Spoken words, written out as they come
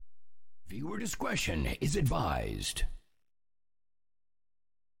Viewer discretion is advised.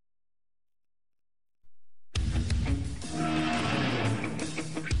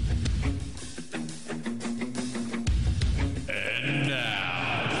 And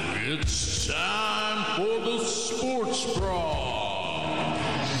now it's time for the Sports Bros.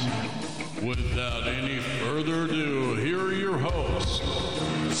 Without any further ado, here are your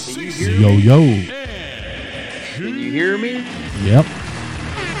hosts. Yo. Can you hear me? Yep.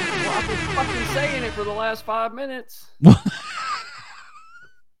 Well, I've been fucking saying it for the last 5 minutes.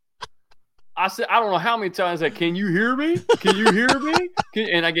 I said, I don't know how many times that, can you hear me? Can you hear me?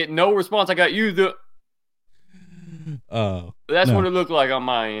 And I get no response. I got you. That's no. what it looked like on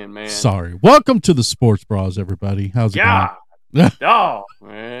my end, man. Sorry. Welcome to the Sports Bros, everybody. How's it going? Oh,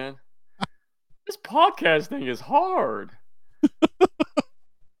 man. This podcast thing is hard.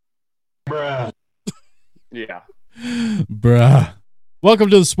 Bruh. Yeah. Bruh.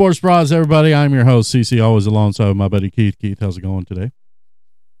 Welcome to the Sports Bros, everybody. I'm your host, CC, always alongside my buddy Keith. Keith, how's it going today?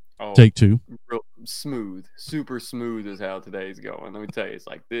 Oh, Take two. real smooth. Super smooth is how today's going. Let me tell you, it's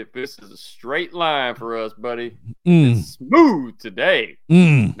like this is a straight line for us, buddy. It's smooth today.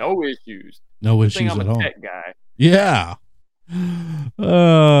 No issues. No Good issues thing I'm at a all. tech guy. Yeah.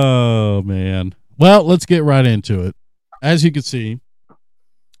 Oh, man. Well, let's get right into it. As you can see,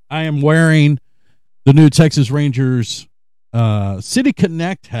 I am wearing the new Texas Rangers City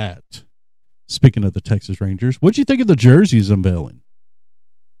Connect hat. Speaking of the Texas Rangers, what'd you think of the jerseys unveiling?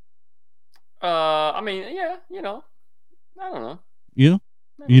 I mean, yeah, I don't know. Do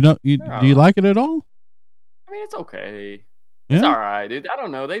you like it at all? I mean, it's okay. Yeah. It's all right, dude. I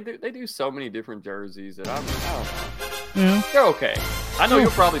don't know. They do so many different jerseys that I don't know. Yeah. They're okay. I know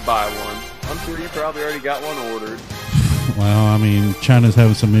you'll probably buy one. I'm sure you probably already got one ordered. Well, I mean, China's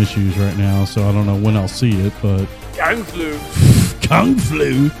having some issues right now, so I don't know when I'll see it, but Kung Flu. Kung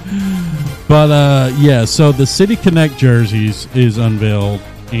Flu. But yeah, so the City Connect jerseys is unveiled,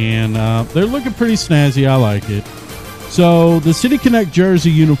 and they're looking pretty snazzy. I like it. So the City Connect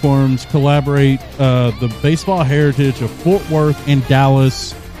jersey uniforms collaborate the baseball heritage of Fort Worth and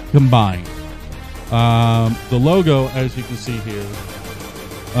Dallas combined. The logo, as you can see here,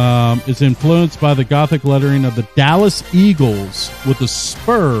 is influenced by the Gothic lettering of the Dallas Eagles with a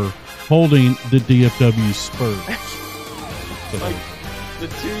spur holding the DFW Spurs. Like the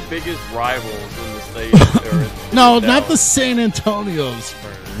two biggest rivals in the state. No, not the San Antonio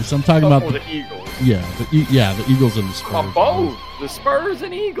Spurs. I'm talking about the Eagles. Yeah, the Eagles and the Spurs. Both the Spurs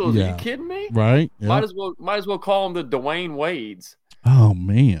and Eagles. Yeah. Are you kidding me? Right? Yep. Might as well call them the Dwayne Wades. Oh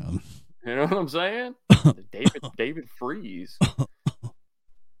man. You know what I'm saying? David Freeze.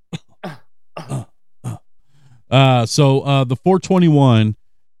 So the 421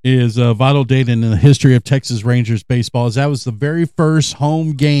 is a vital date in the history of Texas Rangers baseball, as that was the very first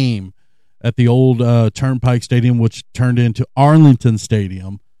home game at the old Turnpike Stadium, which turned into Arlington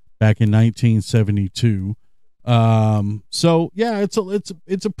Stadium back in 1972. So yeah,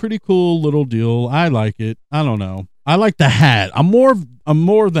 it's a pretty cool little deal. I like it. I don't know. I like the hat. I'm more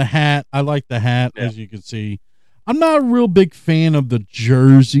of the hat. I like the hat, as you can see. I'm not a real big fan of the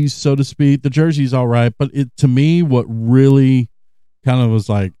jerseys, so to speak. The jersey's all right, but to me, what really kind of was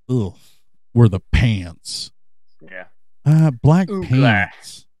like, ugh, were the pants. Yeah. Black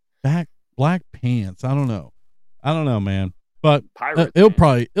pants. Black pants. I don't know, man. But it'll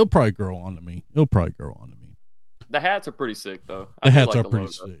probably grow onto me. The hats are pretty sick, though. The hats are pretty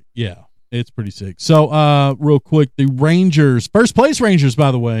sick. Yeah, it's pretty sick. So, real quick, the Rangers, first place Rangers,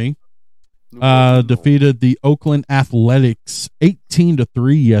 by the way, defeated the Oakland Athletics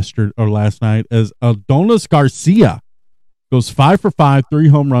 18-3 last night, as Adonis Garcia goes 5 for 5, 3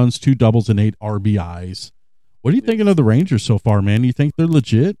 home runs, 2 doubles, and 8 RBIs. What are you thinking of the Rangers so far, man? You think they're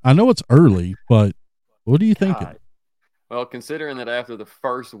legit? I know it's early, but what are you thinking? Well, considering that after the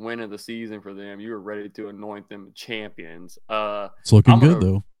first win of the season for them, you were ready to anoint them champions. It's looking good,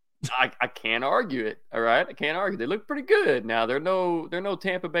 though. I can't argue it. All right, I can't argue. They look pretty good now. They're no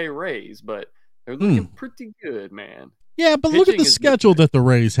Tampa Bay Rays, but they're looking pretty good, man. Yeah, but look at the schedule that the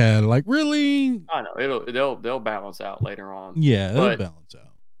Rays had. Like, really? I know they'll balance out later on. Yeah, they'll balance out.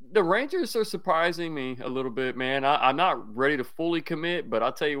 The Rangers are surprising me a little bit, man. I'm not ready to fully commit, but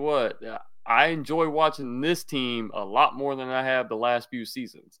I'll tell you what, I enjoy watching this team a lot more than I have the last few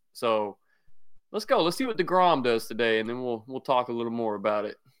seasons. So let's go. Let's see what DeGrom does today, and then we'll talk a little more about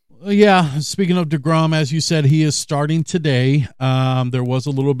it. Yeah, speaking of DeGrom, as you said, he is starting today. There was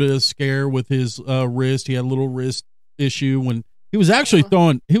a little bit of scare with his wrist. He had a little wrist issue when he was actually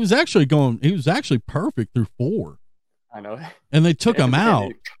throwing. He was actually perfect through 4. I know. And they took him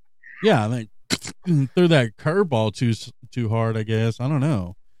out. Yeah, they threw that curveball too hard, I guess. I don't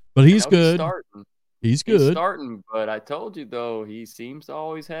know. But he's I know good. starting. He's He's good. starting, but I told you though, he seems to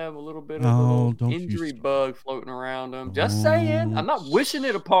always have a little bit of a Oh, little don't you injury start. bug floating around him. Just saying. I'm not wishing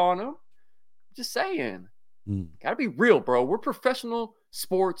it upon him. Just saying. Mm. Gotta be real, bro. We're professional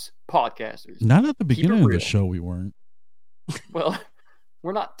sports podcasters. Not at the Keep it beginning of the real. show, we weren't. Well,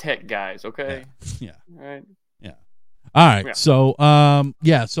 we're not tech guys, okay? Yeah. All right. All right. Yeah. So,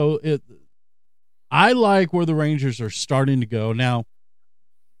 so I like where the Rangers are starting to go. Now,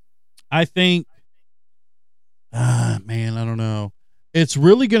 I think, man, I don't know. It's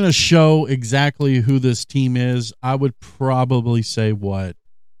really going to show exactly who this team is. I would probably say what?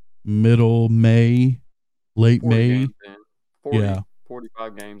 Middle May, late 40 May. games in. 40, Yeah.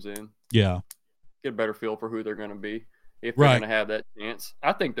 45 games in. Yeah. Get a better feel for who they're going to be if they're Right. going to have that chance.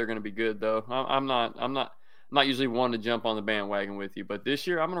 I think they're going to be good though. I'm not usually one to jump on the bandwagon with you, but this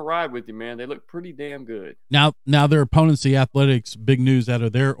year I'm going to ride with you, man. They look pretty damn good. Now their opponents, the Athletics, big news out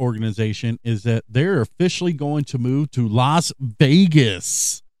of their organization is that they're officially going to move to Las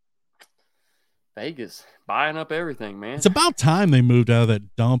Vegas. Vegas buying up everything, man. It's about time they moved out of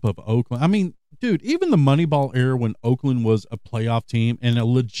that dump of Oakland. I mean, dude, even the Moneyball era when Oakland was a playoff team and a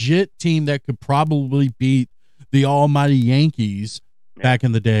legit team that could probably beat the almighty Yankees back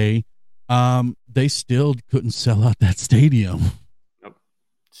in the day, they still couldn't sell out that stadium. Nope.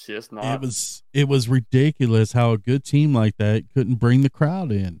 It's just not. It was ridiculous how a good team like that couldn't bring the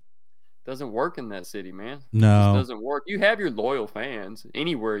crowd in. Doesn't work in that city, man. No. It just doesn't work. You have your loyal fans.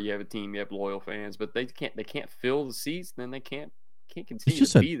 Anywhere you have a team, you have loyal fans, but they can't fill the seats, then they can't continue It's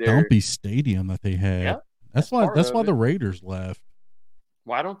just to a be there. dumpy stadium that they had. Yeah, that's part why of the it. Raiders left.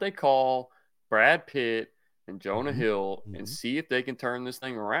 Why don't they call Brad Pitt and Jonah Mhm. Hill Mhm. and see if they can turn this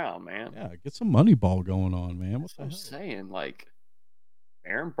thing around, man? Yeah, get some Moneyball going on, man. What That's the what I'm hell? saying. Like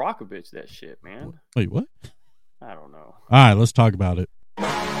Aaron Brockovich, that shit, man. Wait, what? I don't know. All right, let's talk about it.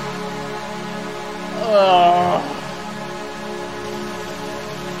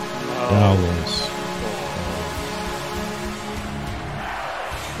 Dallas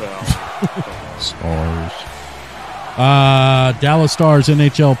Stars. Dallas Stars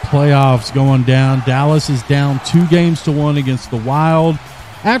NHL playoffs going down. Dallas is down 2-1 against the Wild.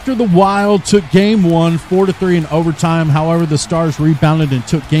 After the Wild took game 1 4-3 in overtime, however, the Stars rebounded and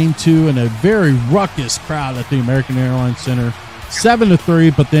took game 2 in a very ruckus crowd at the American Airlines Center,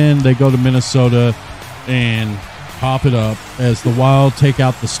 7-3. But then they go to Minnesota and pop it up as the Wild take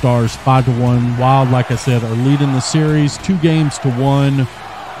out the Stars 5-1. Wild, like I said, are leading the series 2-1.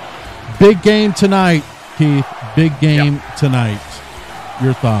 Big game tonight, Keith. Big game tonight.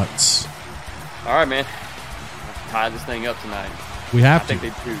 Your thoughts? All right, man. Let's tie this thing up tonight. We have I to. think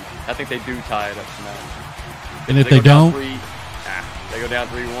they do. I think they do tie it up tonight. And if they go down don't, they go down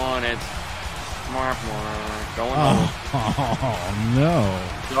 3-1. It's going home. oh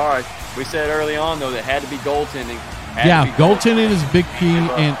no. Sorry, we said early on though that it had to be goaltending. Yeah, goaltending is big key,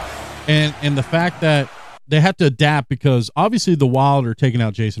 and the fact that they have to adapt because obviously the Wild are taking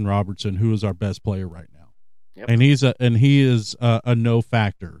out Jason Robertson, who is our best player right now, Yep. and he is a no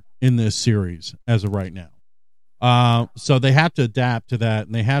factor in this series as of right now. So they have to adapt to that,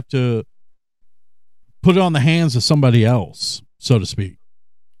 and they have to put it on the hands of somebody else, so to speak.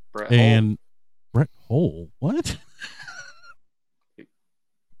 Brett Hull, what?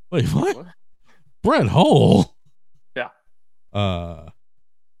 Wait, what? Brett Hull? Yeah.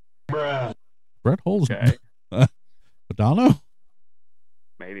 Brett Hull's Okay. Madonna?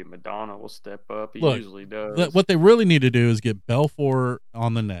 Maybe Madonna will step up. He Look, usually does. What they really need to do is get Belfour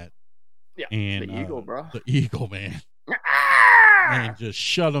on the net. Yeah, And the Eagle, bro. The Eagle, man. And just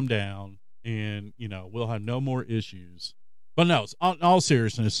shut them down. And, we'll have no more issues. But no, in all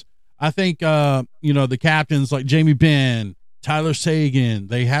seriousness, I think, the captains like Jamie Benn, Tyler Seguin,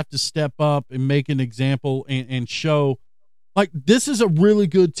 they have to step up and make an example and show. Like, this is a really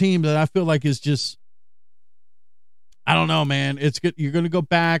good team that I feel like is just, I don't know, man. It's good. You're going to go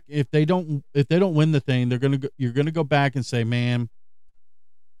back if they don't win the thing. You're going to go back and say, man,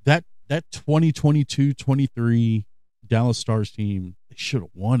 that 2022-23 Dallas Stars team, they should have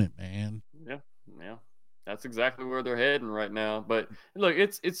won it, man. Yeah. That's exactly where they're heading right now. But look,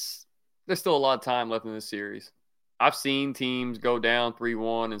 there's still a lot of time left in this series. I've seen teams go down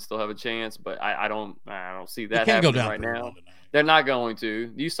 3-1 and still have a chance, but I don't see that happening right now. Tonight. They're not going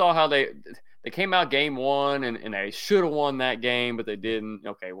to. You saw how they came out game 1 and they should have won that game, but they didn't.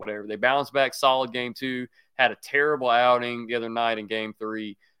 Okay, whatever. They bounced back solid game 2, had a terrible outing the other night in game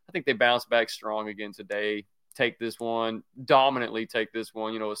 3. I think they bounced back strong again today. Take this one, dominantly take this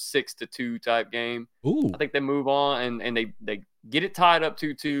one, a 6-2 type game. Ooh. I think they move on and they get it tied up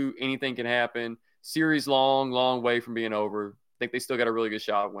 2-2. Anything can happen. Series long way from being over. think they still got a really good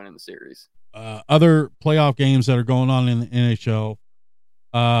shot of winning the series. Other playoff games that are going on in the NHL.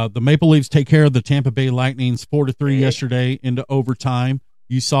 The Maple Leafs take care of the Tampa Bay Lightnings 4-3 yesterday into overtime.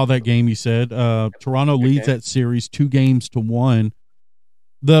 You saw that game, you said. Toronto leads that series 2-1.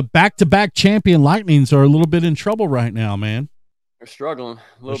 The back-to-back champion Lightnings are a little bit in trouble right now, man. They're struggling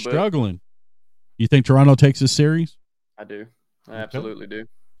a little bit. Struggling. You think Toronto takes this series? I do. I absolutely do.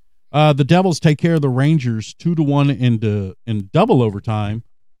 The Devils take care of the Rangers 2-1 in double overtime.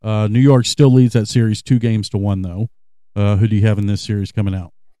 New York still leads that series 2-1, though. Who do you have in this series coming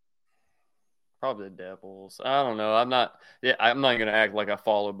out? Probably the Devils. I don't know. I'm not going to act like I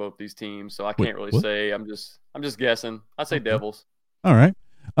follow both these teams, so I can't really say. I'm just guessing. I'd say Devils. All right.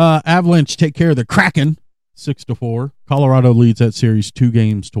 Avalanche take care of the Kraken 6-4. Colorado leads that series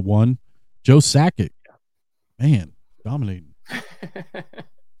 2-1. Joe Sakic, man, dominating.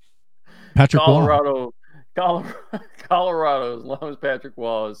 Patrick Colorado, as long as Patrick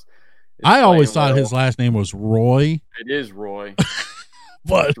was. I always thought his last name was Roy. It is Roy.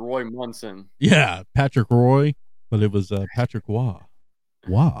 But it's Roy Munson. Yeah, Patrick Roy, but it was Patrick Waugh.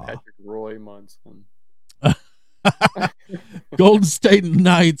 Wow. Patrick Roy Munson. Golden State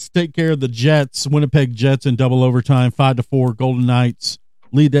Knights take care of the Jets. Winnipeg Jets in double overtime, 5-4. Golden Knights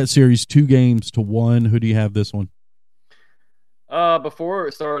lead that series 2-1. Who do you have this one? Before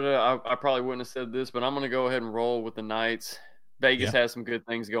it started, I probably wouldn't have said this, but I'm going to go ahead and roll with the Knights. Vegas has some good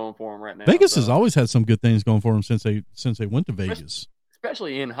things going for them right now. Vegas has always had some good things going for them since they went to Vegas.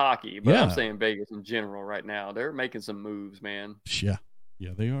 Especially in hockey, but I'm saying Vegas in general right now. They're making some moves, man. Yeah,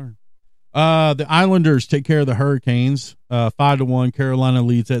 they are. The Islanders take care of the Hurricanes, 5-1. Carolina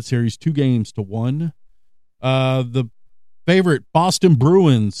leads that series 2-1. The favorite Boston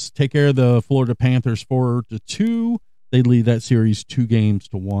Bruins take care of the Florida Panthers 4-2. They lead that series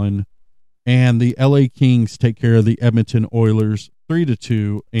 2-1. And the LA Kings take care of the Edmonton Oilers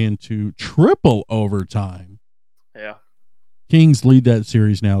 3-2 into triple overtime. Yeah. Kings lead that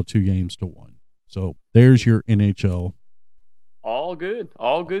series now 2-1. So there's your NHL. All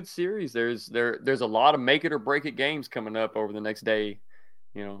good series. There's a lot of make it or break it games coming up over the next day.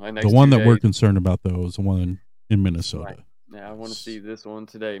 The one that we're concerned about though is the one in Minnesota. Right. Yeah, I want to see this one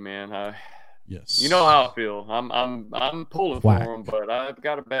today, man. Yes. You know how I feel. I'm pulling for them, but I've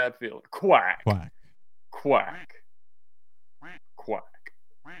got a bad feeling. Quack. Quack. Quack. Quack.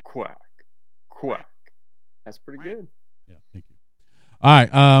 Quack. Quack. That's pretty good. Yeah, thank you. All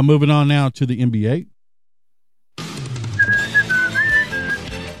right, moving on now to the NBA.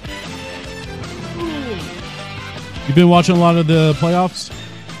 You've been watching a lot of the playoffs?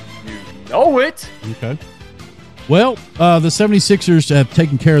 You know it. Okay. Well, the 76ers have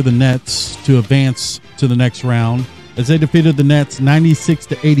taken care of the Nets to advance to the next round. As they defeated the Nets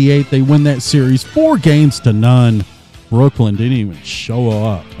 96-88, they win that series 4-0. Brooklyn didn't even show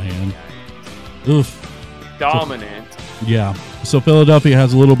up, man. Oof. Dominant. Yeah. So Philadelphia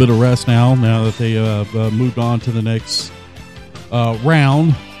has a little bit of rest now that they moved on to the next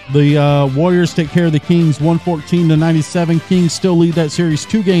round. The Warriors take care of the Kings 114-97. Kings still lead that series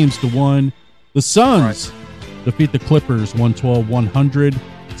 2-1. The Suns defeat the Clippers 112-100.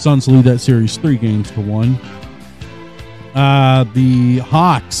 Suns lead that series 3-1. The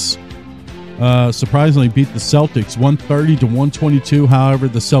Hawks surprisingly beat the Celtics 130-122. However,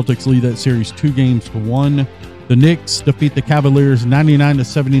 the Celtics lead that series 2-1. The Knicks defeat the Cavaliers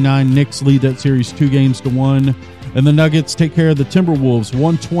 99-79. Knicks lead that series 2-1. And the Nuggets take care of the Timberwolves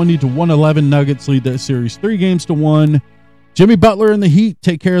 120-111. Nuggets lead that series 3-1. Jimmy Butler and the Heat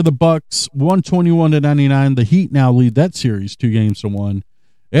take care of the Bucks 121-99. The Heat now lead that series 2-1.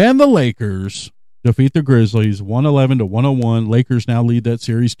 And the Lakers defeat the Grizzlies 111-101. Lakers now lead that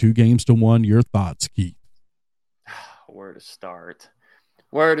series 2-1. Your thoughts, Keith? Where to start?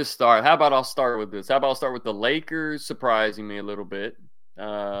 How about I'll start with this? How about I'll start with the Lakers surprising me a little bit.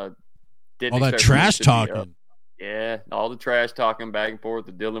 All that trash talking. Yeah, all the trash talking back and forth,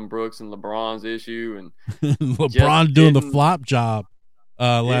 the Dylan Brooks and LeBron's issue, and LeBron doing the flop job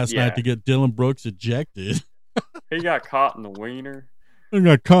last night to get Dylan Brooks ejected. He got caught in the wiener. I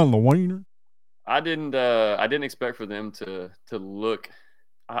didn't expect for them to look.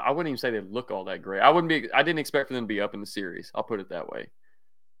 I wouldn't even say they look all that great. I didn't expect for them to be up in the series. I'll put it that way.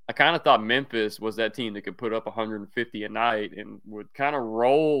 I kind of thought Memphis was that team that could put up 150 a night and would kind of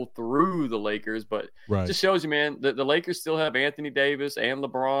roll through the Lakers. But it just shows you, man, the Lakers still have Anthony Davis and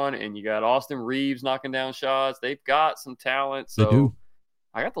LeBron, and you got Austin Reeves knocking down shots. They've got some talent. So they do.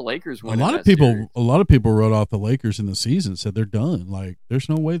 I got the Lakers winning. A lot of people wrote off the Lakers in the season, said they're done. Like, there's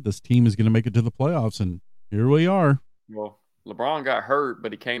no way this team is going to make it to the playoffs, and here we are. Well, LeBron got hurt,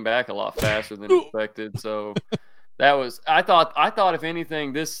 but he came back a lot faster than expected. So That was I thought if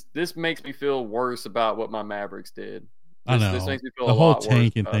anything, this makes me feel worse about what my Mavericks did. I know. This makes me feel the a whole lot worse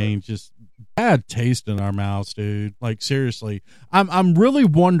tanking about it. thing, just bad taste in our mouths, dude. Like seriously, I'm really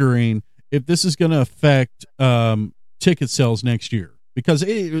wondering if this is going to affect ticket sales next year, because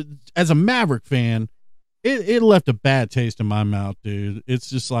as a Maverick fan, it left a bad taste in my mouth, dude.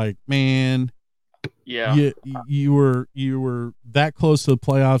 It's just like, man, Yeah. you were that close to the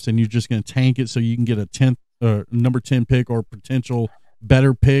playoffs, and you're just going to tank it so you can get a 10th number 10 pick or potential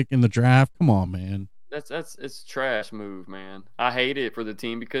better pick in the draft. Come on, man. It's a trash move, man. I hate it for the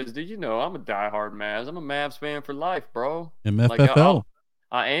team because, did you know I'm a diehard Mavs. I'm a Mavs fan for life, bro. MFFL.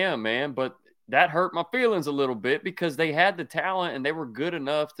 I am, man, but that hurt my feelings a little bit because they had the talent and they were good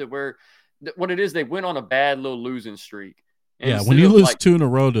enough to where what it is, they went on a bad little losing streak. And Yeah, when you lose 2 in a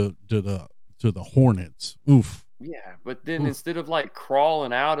row to the Hornets, oof. Yeah, but then instead of like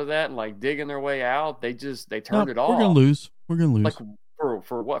crawling out of that and like digging their way out, they turned it off. We're gonna lose. Like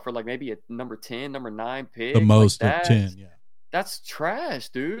for what? For like maybe a number 10, number 9 pick. The most of 10, yeah. That's trash,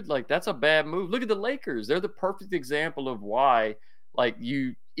 dude. Like that's a bad move. Look at the Lakers. They're the perfect example of why, like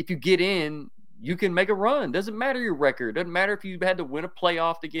if you get in, you can make a run. Doesn't matter your record. Doesn't matter if you had to win a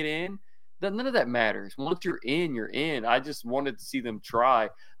playoff to get in. None of that matters. Once you're in, you're in. I just wanted to see them try.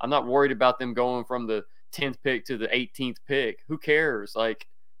 I'm not worried about them going from the 10th pick to the 18th pick. Who cares? Like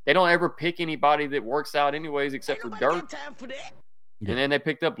they don't ever pick anybody that works out anyways, except for Dirk. And then they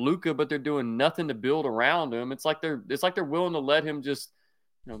picked up Luka, but they're doing nothing to build around him. It's like they're willing to let him just,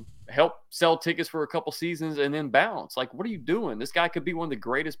 help sell tickets for a couple seasons and then bounce. Like, what are you doing? This guy could be one of the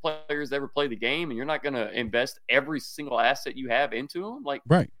greatest players to ever play the game, and you're not going to invest every single asset you have into him. Like,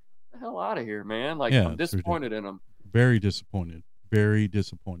 right? Get the hell out of here, man! Like, yeah, I'm disappointed in him. Very disappointed. Very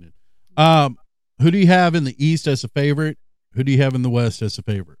disappointed. Who do you have in the East as a favorite? Who do you have in the West as a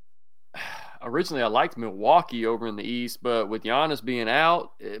favorite? Originally, I liked Milwaukee over in the East, but with Giannis being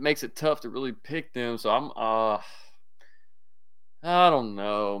out, it makes it tough to really pick them. So I don't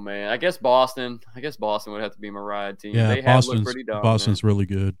know, man. I guess Boston would have to be my ride team. Yeah, they have looked pretty dominant. Boston's really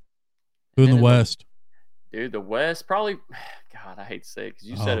good. Who in the West? Dude, the West probably. God, I hate to say it because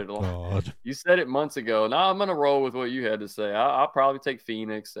you said it a lot. God. You said it months ago. Now I'm gonna roll with what you had to say. I'll probably take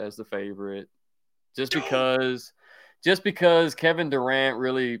Phoenix as the favorite, just because Kevin Durant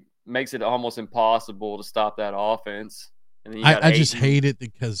really makes it almost impossible to stop that offense. And then I just hate it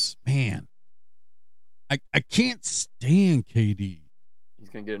because, man, I can't stand KD. He's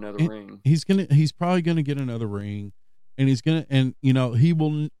gonna get another ring. He's probably gonna get another ring, and he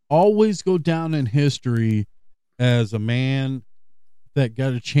will always go down in history as a man that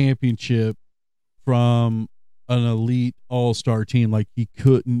got a championship from an elite all-star team. Like he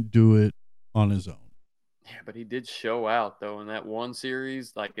couldn't do it on his own. Yeah, but he did show out though in that one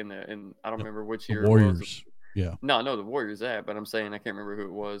series, like in I don't remember which year Warriors. it was. Yeah. No, the Warriors but I'm saying I can't remember who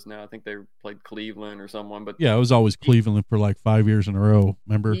it was now. I think they played Cleveland or someone, but yeah, it was always Cleveland for like 5 years in a row.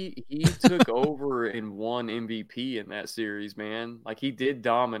 Remember? He took over and won MVP in that series, man. Like he did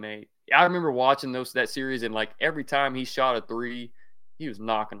dominate. I remember watching that series, and like every time he shot a three, he was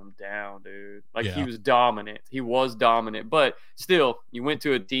knocking them down, dude. Like he was dominant. He was dominant, but still, you went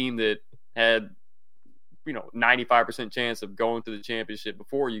to a team that had 95% chance of going to the championship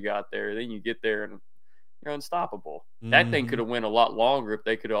before you got there. Then you get there and you're unstoppable. Mm-hmm. That thing could have went a lot longer if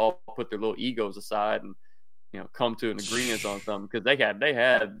they could have all put their little egos aside and come to an agreement on something, because they had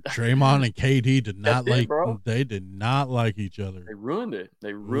Draymond and KD did not they did not like each other. They ruined it.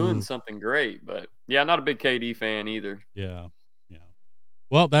 They ruined something great. But yeah, I'm not a big KD fan either. Yeah.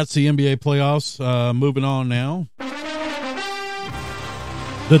 Well, that's the NBA playoffs. Moving on now.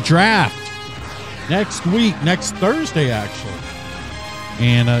 The draft next week, next Thursday, actually.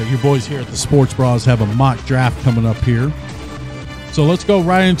 And your boys here at the Sports Bras have a mock draft coming up here. So let's go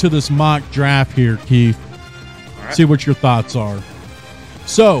right into this mock draft here, Keith. All right. See what your thoughts are.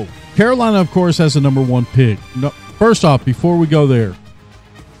 So, Carolina, of course, has the number 1 pick. No, first off, before we go there,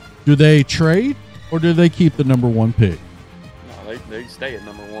 do they trade or do they keep the number 1 pick? No, they stay at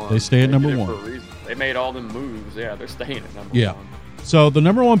number 1. They stay at number 1. For a reason. They made all them moves. Yeah, they're staying at number 1. So the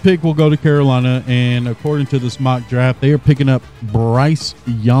number 1 pick will go to Carolina, and according to this mock draft, they are picking up Bryce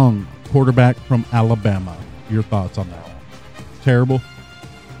Young, quarterback from Alabama. Your thoughts on that? Terrible?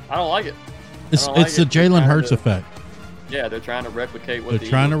 I don't like it. It's the Jalen Hurts effect. Yeah, they're trying to replicate what what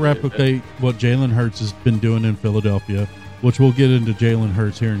Jalen Hurts has been doing in Philadelphia, which we'll get into Jalen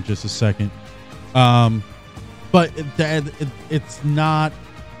Hurts here in just a second. But it's not.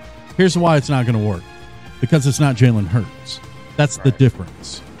 Here's why it's not going to work, because it's not Jalen Hurts. That's the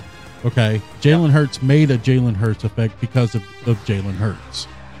difference. Okay, Jalen Hurts made a Jalen Hurts effect because of Jalen Hurts.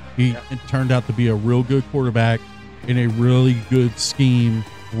 It turned out to be a real good quarterback in a really good scheme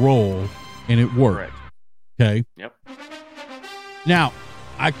role, and it worked. Correct. Okay. Yep. Now,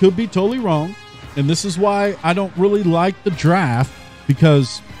 I could be totally wrong, and this is why I don't really like the draft,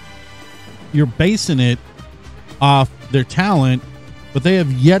 because you're basing it off their talent, but they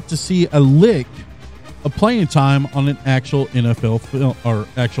have yet to see a lick of playing time on an actual NFL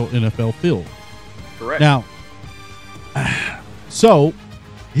field. Correct. Now, so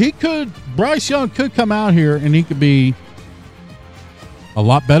Bryce Young could come out here and he could be a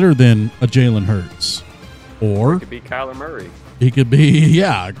lot better than a Jalen Hurts, or It could be Kyler Murray. he could be,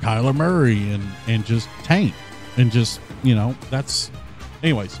 Kyler Murray and just tank and just, that's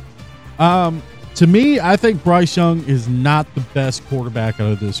anyways. To me, I think Bryce Young is not the best quarterback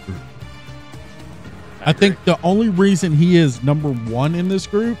out of this group. I think the only reason he is number one in this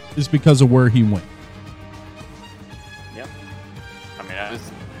group is because of where he went. Yep. I mean,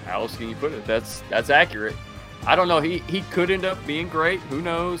 how else can you put it? That's accurate. I don't know. He could end up being great. Who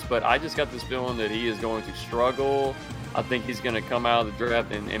knows? But I just got this feeling that he is going to struggle. I think he's going to come out of the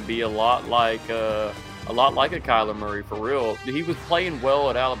draft and be a lot like a Kyler Murray, for real. He was playing well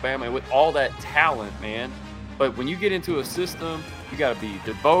at Alabama with all that talent, man. But when you get into a system, you got to be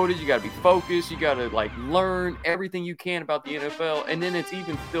devoted. You got to be focused. You got to learn everything you can about the NFL. And then it's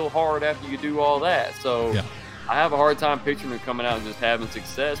even still hard after you do all that. So yeah. I have a hard time picturing him coming out and just having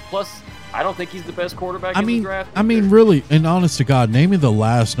success. Plus, I don't think he's the best quarterback in the draft. I mean, really, and honest to God, name me the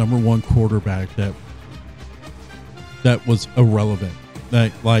last number one quarterback that was irrelevant,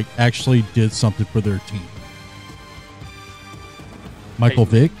 that actually did something for their team. Michael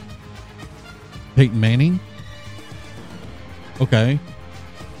Vick? Peyton Manning? Okay.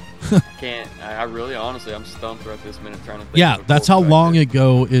 I really, honestly, I'm stumped right this minute trying to think. Yeah, that's how long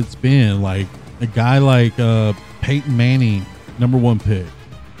ago it's been. Like a guy like Peyton Manning, number one pick.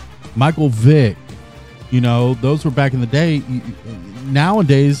 Michael Vick, those were back in the day.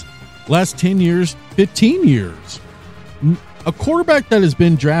 Nowadays, last 10 years, 15 years. A quarterback that has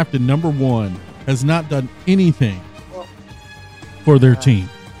been drafted number one has not done anything for their team.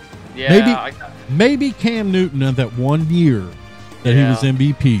 Yeah, maybe Cam Newton in that 1 year that he was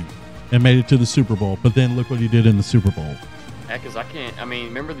MVP and made it to the Super Bowl, but then look what he did in the Super Bowl. Yeah, because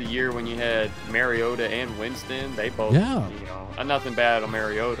remember the year when you had Mariota and Winston? They both, nothing bad on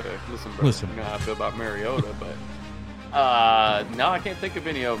Mariota. Listen, you know how I feel about Mariota, but no, I can't think of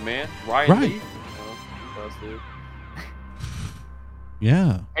any of them, man. Ryan Leaf, busted.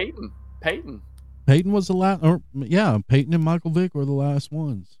 Yeah. Peyton was the last, Peyton and Michael Vick were the last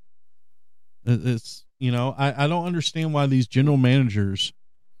ones. It's, I don't understand why these general managers,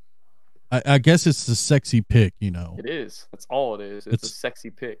 I guess it's the sexy pick, It is. That's all it is. It's a sexy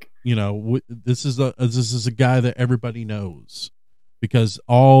pick. This is a guy that everybody knows, because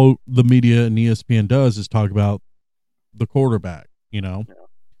all the media and ESPN does is talk about the quarterback, Yeah.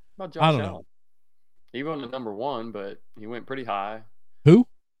 About Josh Allen. Know. He won the number one, but he went pretty high. Who?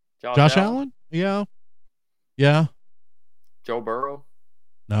 Josh Allen? Yeah. Joe Burrow?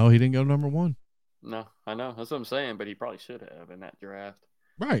 No, he didn't go number one. No, I know. That's what I'm saying, but he probably should have in that draft.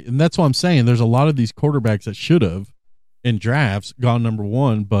 Right, and that's what I'm saying. There's a lot of these quarterbacks that should have in drafts gone number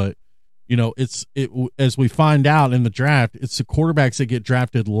one, but as we find out in the draft, it's the quarterbacks that get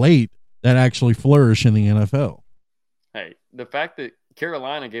drafted late that actually flourish in the NFL. Hey, the fact that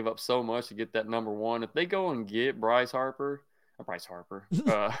Carolina gave up so much to get that number one, if they go and get Bryce Harper,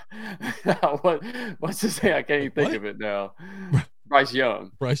 what's his name? I can't even think of it now. Bryce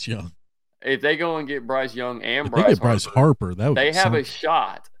Young. If they go and get Bryce Young and Bryce Harper, they have a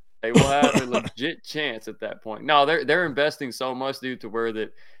shot. They will have a legit chance at that point. No, they're investing so much, dude, to where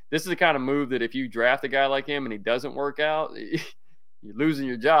that this is the kind of move that if you draft a guy like him and he doesn't work out, you're losing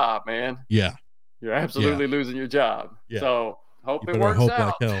your job, man. Yeah. You're absolutely losing your job. Yeah. So hope it works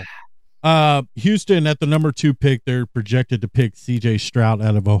out. Like hell. Houston at the number 2 pick, they're projected to pick C.J. Stroud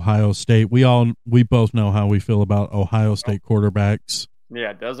out of Ohio State. We both know how we feel about Ohio State quarterbacks.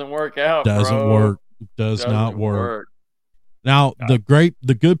 Yeah, it doesn't work out. Doesn't work. Does not work. Now the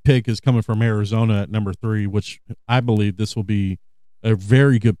good pick is coming from Arizona at number 3, which I believe this will be a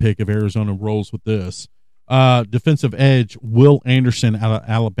very good pick if Arizona rolls with this. Defensive edge Will Anderson out of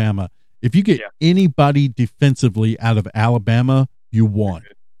Alabama. If you get anybody defensively out of Alabama, you won.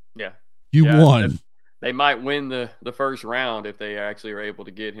 Yeah. You won. They might win the first round if they actually are able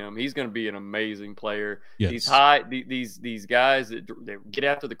to get him. He's going to be an amazing player. Yes. These guys that get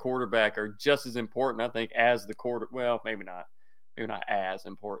after the quarterback are just as important, I think, as the quarterback. Well, maybe not as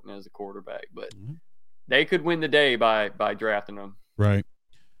important as the quarterback, but they could win the day by drafting them. Right.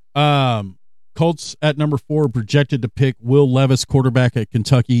 Colts at number 4 projected to pick Will Levis, quarterback at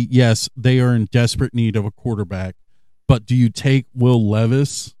Kentucky. Yes, they are in desperate need of a quarterback. But do you take Will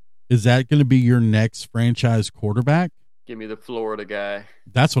Levis? Is that going to be your next franchise quarterback? Give me the Florida guy.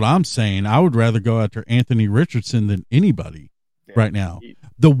 That's what I'm saying. I would rather go after Anthony Richardson than anybody right now.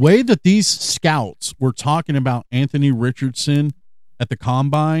 The way that these scouts were talking about Anthony Richardson at the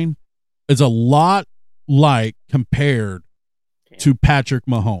combine is a lot like compared to Patrick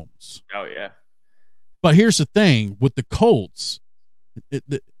Mahomes. Oh, yeah. But here's the thing with the Colts,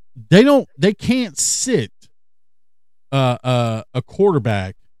 they can't sit a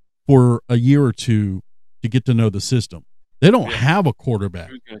quarterback for a year or two to get to know the system. They don't have a quarterback.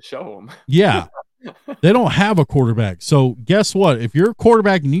 Who's going to show them? Yeah. They don't have a quarterback. So guess what? If you're a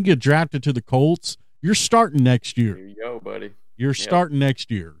quarterback and you get drafted to the Colts, you're starting next year. Here you go, buddy. You're starting next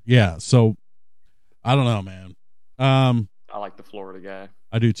year. Yeah. So I don't know, man. I like the Florida guy.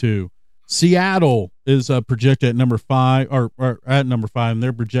 I do too. Seattle is projected at number 5 or at number 5, and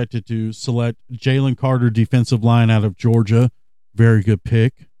they're projected to select Jalen Carter, defensive line out of Georgia. Very good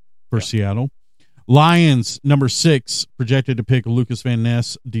pick for Seattle. Lions, number 6, projected to pick Lucas Van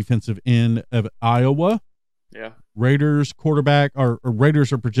Ness, defensive end of Iowa. Yeah. Raiders quarterback, or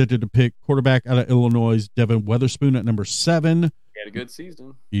Raiders are projected to pick quarterback out of Illinois, Devin Weatherspoon at number 7. He had a good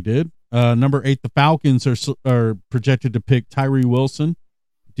season. He did. Number 8, the Falcons are projected to pick Tyree Wilson,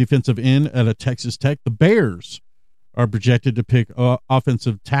 defensive end out of Texas Tech. The Bears are projected to pick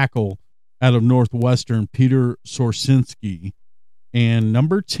offensive tackle out of Northwestern, Peter Sorsinski. And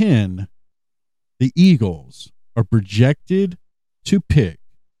number 10, the Eagles are projected to pick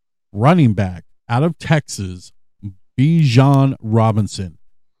running back out of Texas, Bijan Robinson.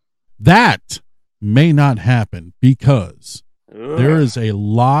 That may not happen because there is a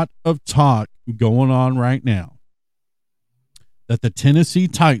lot of talk going on right now that the Tennessee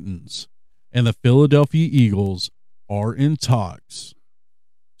Titans and the Philadelphia Eagles are in talks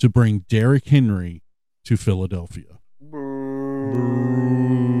to bring Derrick Henry to Philadelphia.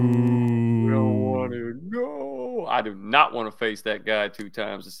 I do not want to face that guy 2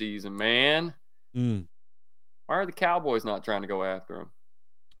 times a season, man. Why are the Cowboys not trying to go after him?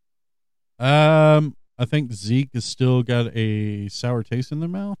 I think Zeke has still got a sour taste in their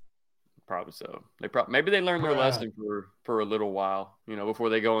mouth. Probably so. Maybe they learned their lesson for a little while, before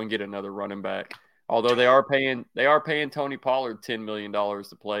they go and get another running back. Although they are paying Tony Pollard $10 million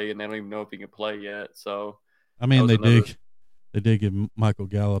to play, and they don't even know if he can play yet. So, I mean, they did give Michael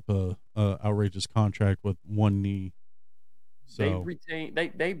Gallup a outrageous contract with one knee. So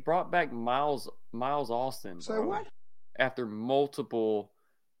they brought back Miles Austin. So what? After multiple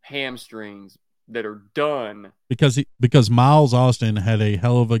hamstrings that are done because Miles Austin had a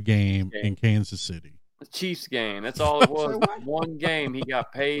hell of a game in Kansas City. The Chiefs game. That's all it was. One game. He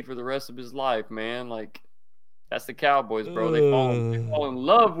got paid for the rest of his life, man. Like, that's the Cowboys, bro. They fall in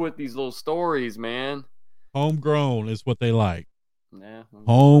love with these little stories, man. Homegrown is what they like. Yeah.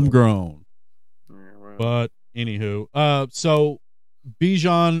 Homegrown. Yeah, well. But anywho, so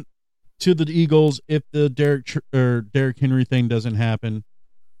Bijan to the Eagles if the Derrick Henry thing doesn't happen.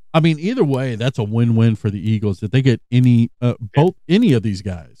 I mean, either way, that's a win-win for the Eagles. If they get any of these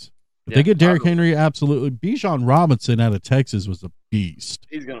guys, if they get Derrick Henry, absolutely. Bijan Robinson out of Texas was a beast.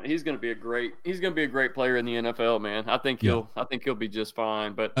 He's gonna be a great player in the NFL, man. I think he'll be just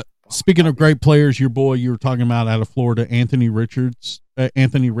fine. But speaking of great players, your boy you were talking about out of Florida, Anthony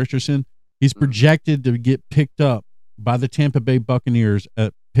Richardson, he's projected to get picked up by the Tampa Bay Buccaneers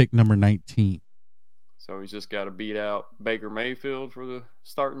at pick number 19. So he's just got to beat out Baker Mayfield for the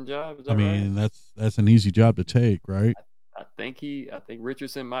starting job. Is that I mean, that's an easy job to take, right? I think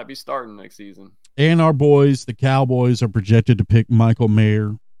Richardson might be starting next season. And our boys, the Cowboys, are projected to pick Michael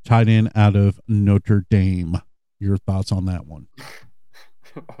Mayer, tight end out of Notre Dame. Your thoughts on that one?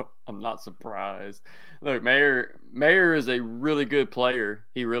 I'm not surprised. Look, Mayer is a really good player.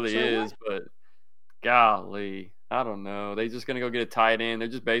 He really is, but golly, I don't know. They're just going to go get a tight end. They're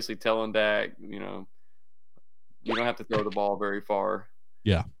just basically telling Dak, you don't have to throw the ball very far.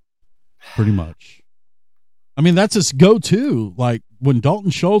 Yeah, pretty much. I mean, that's his go-to. Like, when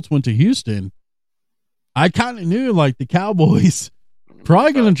Dalton Schultz went to Houston, I kind of knew, like, the Cowboys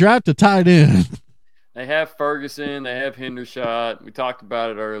probably going to draft a tight end. They have Ferguson. They have Hendershot. We talked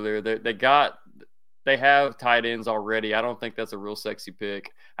about it earlier. They have tight ends already. I don't think that's a real sexy pick.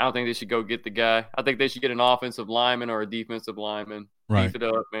 I don't think they should go get the guy. I think they should get an offensive lineman or a defensive lineman. Right. Beef it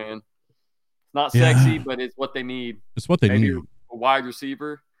up, man. Not sexy, but it's what they need. It's what they need. A wide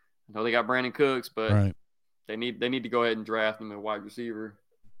receiver. I know they got Brandon Cooks, but they need to go ahead and draft him a wide receiver.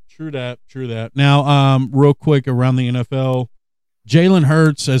 True that. Now, real quick around the NFL, Jalen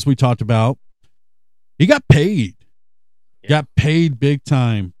Hurts, as we talked about, he got paid. Yeah. Got paid big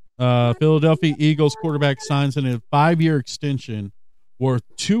time. Philadelphia Eagles quarterback signs in a 5-year extension worth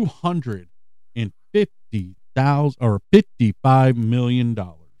 $55 million.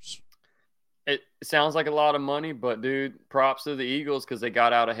 It sounds like a lot of money, but dude, props to the Eagles because they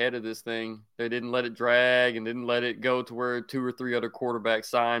got out ahead of this thing. They didn't let it drag and didn't let it go to where 2 or 3 other quarterbacks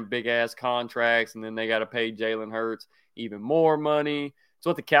signed big ass contracts, and then they got to pay Jalen Hurts even more money. It's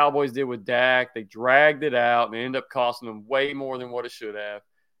what the Cowboys did with Dak. They dragged it out and it ended up costing them way more than what it should have.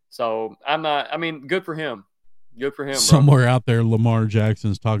 So good for him. Good for him. Somewhere out there, Lamar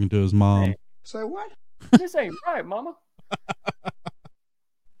Jackson's talking to his mom. Hey. Say what? This ain't right, mama.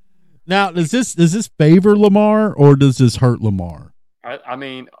 Now, does this favor Lamar or does this hurt Lamar? I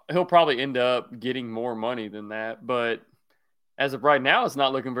mean, he'll probably end up getting more money than that, but as of right now, it's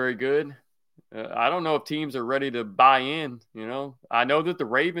not looking very good. I don't know if teams are ready to buy in. I know that the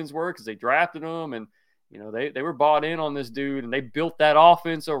Ravens were because they drafted him, and they were bought in on this dude, and they built that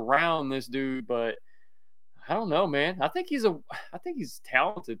offense around this dude. But I don't know, man. I think he's a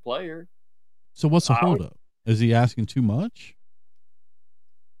talented player. So what's the holdup? Is he asking too much?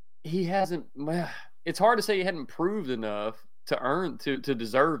 He hasn't. It's hard to say he hadn't proved enough to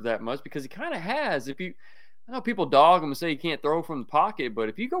deserve that much because he kind of has. I know people dog him and say he can't throw from the pocket, but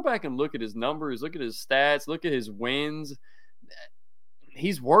if you go back and look at his numbers, look at his stats, look at his wins,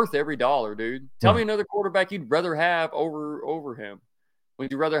 he's worth every dollar, dude. Tell me another quarterback you'd rather have over him.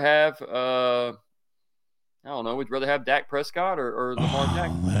 Would you rather have I don't know, would you rather have Dak Prescott or Lamar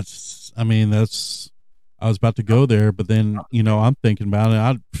Jackson? I was about to go there, but then, I'm thinking about it.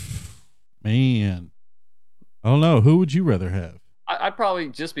 I don't know. Who would you rather have? I'd probably,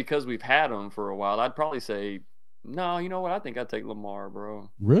 just because we've had him for a while, I'd probably say, no, you know what? I think I'd take Lamar, bro.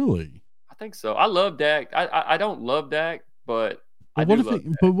 Really? I think so. I love Dak. I don't love Dak, but what if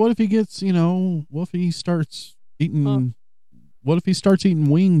he gets, what if he starts eating, what if he starts eating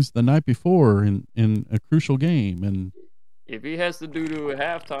wings the night before in a crucial game? And if he has to do at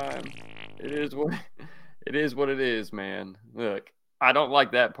halftime, it is what it is, man. Look, I don't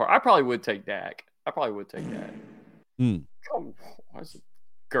like that part. I probably would take Dak. Oh, that's a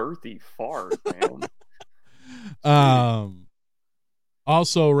girthy fart, man.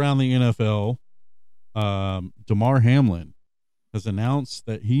 Also around the NFL, Damar Hamlin has announced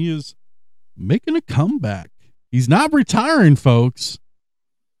that he is making a comeback. He's not retiring, folks.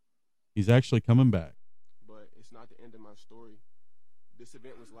 He's actually coming back. But it's not the end of my story. This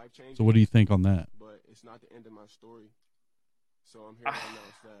event was life-changing. So what do you think on that? But it's not the end of my story. So I'm here to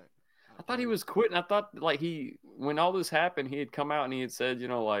announce that. I thought he was quitting. I thought when all this happened, he had come out and he had said,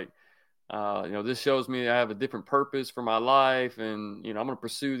 this shows me I have a different purpose for my life, and I'm going to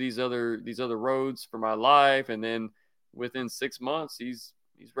pursue these other roads for my life. And then within 6 months, he's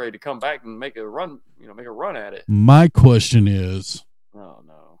ready to come back and make a run at it. My question is, oh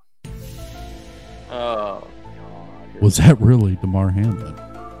no, oh God, was that really Damar Hamlin?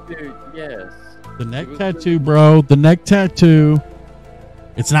 Dude, yes. The neck tattoo, bro. The neck tattoo.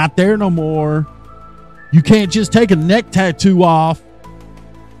 It's not there no more. You can't just take a neck tattoo off.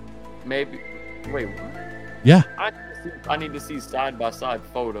 Maybe. Wait, what? Yeah. I need to see side-by-side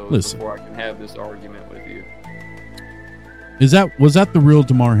photos before I can have this argument with you. Was that the real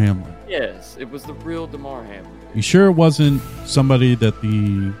Damar Hamlin? Yes, it was the real Damar Hamlin. You sure it wasn't somebody that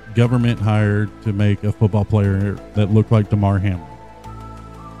the government hired to make a football player that looked like Damar Hamlin?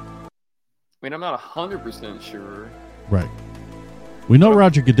 I mean, I'm not 100% sure. Right. We know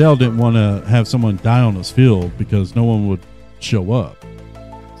Roger Goodell didn't want to have someone die on his field because no one would show up.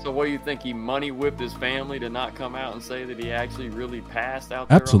 So what do you think? He money whipped his family to not come out and say that he actually really passed out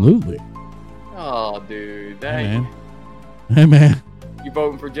there? Absolutely. Oh, dude. Hey, man. You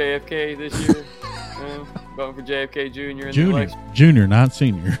voting for JFK this year? Voting for JFK Jr. in the election? Junior, not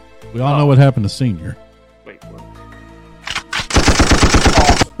senior. We all know what happened to senior. Wait, what?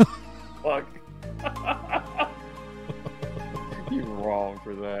 Oh, fuck. You're wrong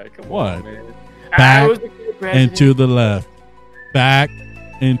for that. Come on, man. Back and to the left. Back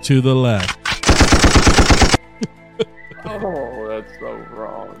and to the left. Oh, that's so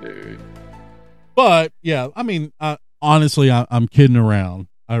wrong, dude. But, yeah, I mean, honestly, I'm kidding around.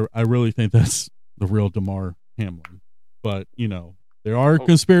 I really think that's the real Damar Hamlin. But, there are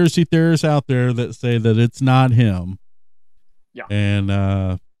conspiracy theorists out there that say that it's not him. Yeah. And,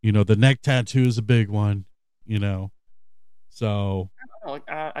 the neck tattoo is a big one, So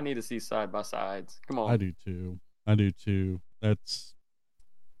I need to see side by sides. Come on. I do too.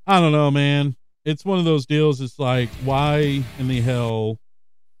 I don't know, man. It's one of those deals. It's like, why in the hell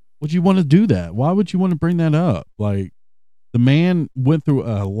would you want to do that? Why would you want to bring that up? Like, the man went through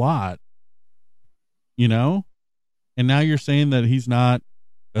a lot, and now you're saying that he's not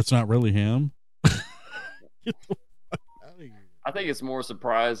That's not really him. Get the fuck out of here. I think it's more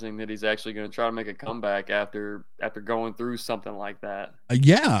surprising that he's actually going to try to make a comeback after going through something like that.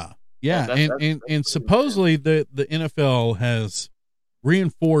 Yeah. That's And supposedly the NFL has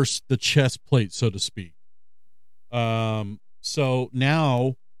reinforced the chest plate, so to speak. So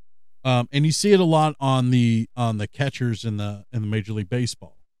now, and you see it a lot on the catchers in the Major League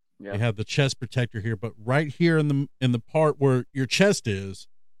Baseball. Yeah. They have the chest protector here, but right here in the part where your chest is,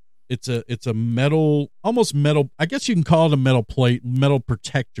 it's a metal, almost metal. I guess you can call it a metal plate, metal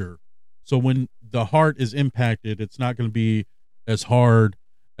protector. So when the heart is impacted, it's not going to be as hard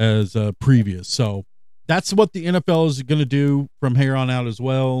as previous. So that's what the NFL is going to do from here on out as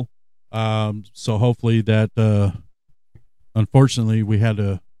well. So hopefully that. Unfortunately, we had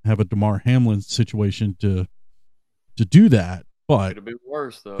to have a DeMar Hamlin situation to do that, but Could have been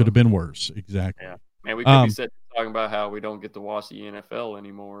worse, though. could have been worse. Exactly. Yeah. Man, we could be sitting talking about how we don't get to watch the NFL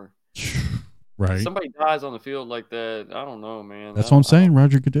anymore. Right. If somebody dies on the field like that, I don't know, man. That's what I'm saying.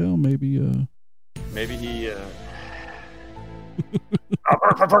 Roger Goodell, maybe. Maybe he.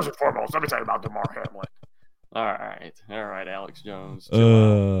 First and foremost, let me tell you about DeMar Hamlin. All right, Alex Jones.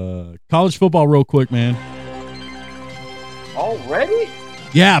 College football, real quick, man. Already?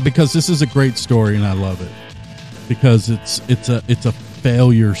 Yeah, because this is a great story and I love it. Because it's a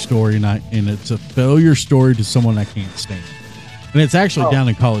failure story and it's a failure story to someone I can't stand. And it's actually down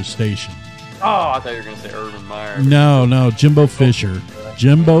in College Station. Oh, I thought you were going to say Urban Meyer. No, Jimbo Fisher.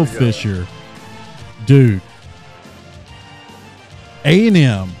 Jimbo Fisher. Dude.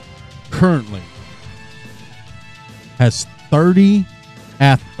 A&M currently has 30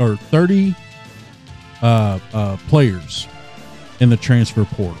 players in the transfer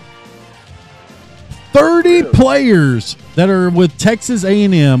portal. 30 players that are with Texas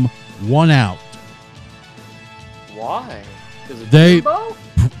A&M, one out. Why? Because of They- Jimbo?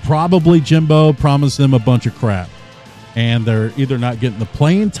 Probably Jimbo promised them a bunch of crap. And they're either not getting the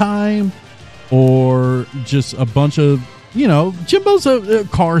playing time or just a bunch of, Jimbo's a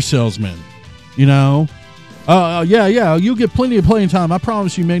car salesman, yeah, you'll get plenty of playing time. I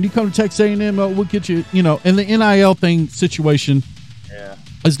promise you, man. You come to Texas A&M, we'll get you, and the NIL thing situation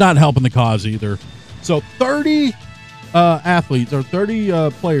is not helping the cause either. So 30 athletes or 30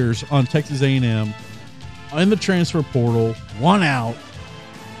 players on Texas A&M in the transfer portal, one out.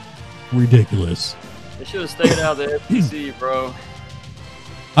 Ridiculous. They should have stayed out of the SEC, bro.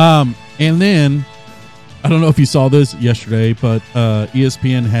 And then I don't know if you saw this yesterday, but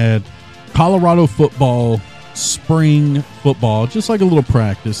ESPN had Colorado football, spring football, just like a little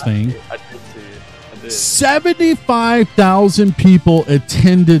practice thing. I did see it. I did. 75,000 people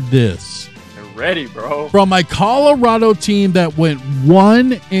attended this They're ready, bro. from a Colorado team that went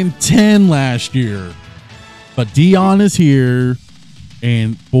 1-10 last year. But Dion is here,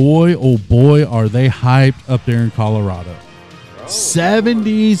 and boy, oh boy, are they hyped up there in Colorado.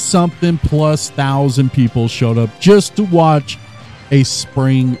 70-something plus thousand people showed up just to watch a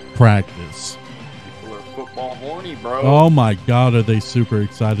spring practice. People are football horny, bro. Oh my God, are they super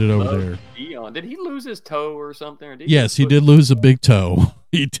excited over there? Dion. Did he lose his toe or something? Or Yes, he did lose a big toe.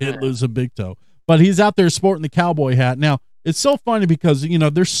 He did lose a big toe. But he's out there sporting the cowboy hat. Now, it's so funny because,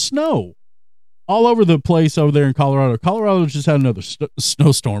 there's snow all over the place over there in Colorado. Colorado just had another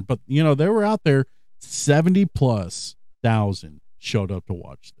snowstorm. But, they were out there. 70+ thousand showed up to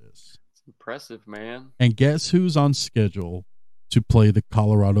watch this. It's impressive, man. And guess who's on schedule to play the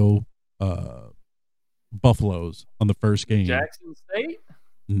Colorado Buffaloes on the first game? Jackson State?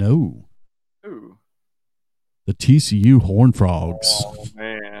 No. Who? The TCU Horned Frogs. Oh,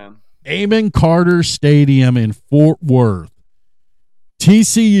 man. Amon Carter Stadium in Fort Worth.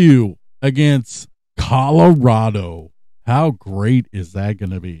 TCU against Colorado. How great is that going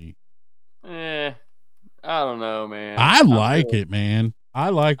to be? I don't know, man. I like it, man. I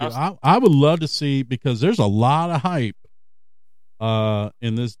like it. I would love to see, because there's a lot of hype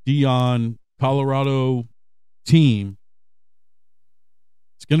in this Dion Colorado team.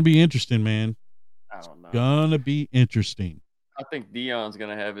 It's going to be interesting, man. I don't know. Going to be interesting. I think Dion's going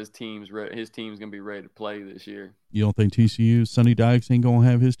to have his team's going to be ready to play this year. You don't think TCU, Sonny Dykes, ain't going to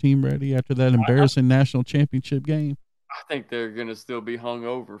have his team ready after that embarrassing national championship game? I think they're going to still be hung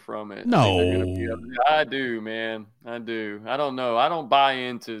over from it. No. I do, man. I do. I don't know. I don't buy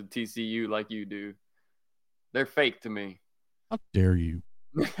into TCU like you do. They're fake to me. How dare you?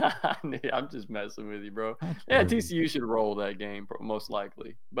 I'm just messing with you, bro. Yeah, TCU should roll that game, most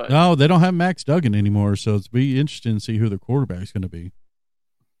likely. But no, they don't have Max Duggan anymore, so it's be interesting to see who their quarterback's going to be.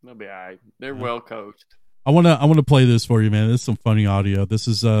 they'll be all right. They're well coached. I want to play this for you, man. This is some funny audio. This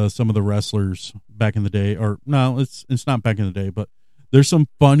is some of the wrestlers back in the day, or no, it's not back in the day, but There's some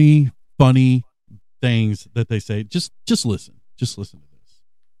funny things that they say. Just listen. Just listen to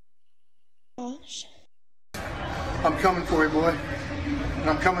this. I'm coming for you, boy. And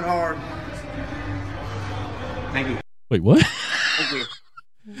I'm coming hard. Thank you. Wait, what? Thank you.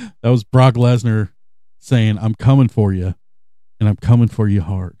 That was Brock Lesnar saying, I'm coming for you, and I'm coming for you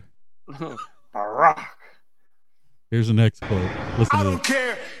hard. Here's the next quote. Listen I to don't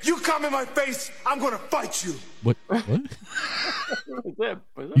care. You come in my face, I'm going to fight you. What? Was that,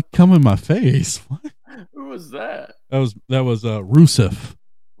 You come in my face? What? who was that? That was Rusev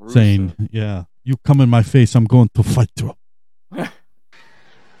saying, yeah, you come in my face, I'm going to fight you.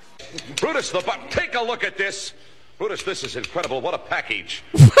 Brutus, take a look at this. Brutus, this is incredible. What a package.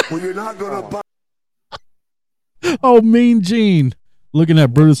 When you're not going to buy. Oh, Mean Gene. Looking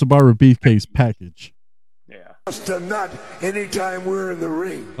at Brutus the Barber Beefcake's package. Yeah. To nut anytime we're in the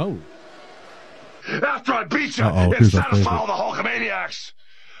ring. Oh. After I beat you Uh-oh, and here's our satisfy favorite. all the Hulkamaniacs,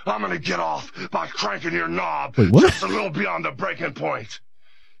 I'm gonna get off by cranking your knob Wait, what? just a little beyond the breaking point.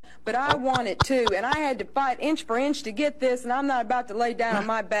 But I want it too, and I had to fight inch for inch to get this, and I'm not about to lay down on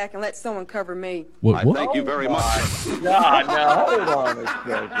my back and let someone cover me. What? Thank you very much. God, now hold on a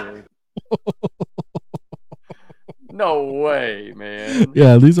second. No way, man.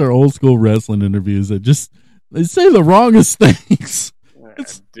 Yeah, these are old school wrestling interviews that they say the wrongest things.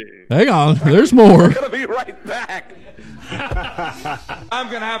 Dude. Hang on, there's more. We're gonna be right back. I'm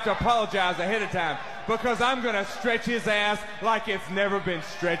going to have to apologize ahead of time because I'm going to stretch his ass like it's never been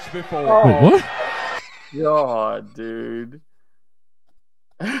stretched before. Wait, what? God, dude.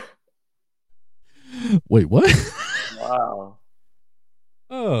 Wait, what? Wow.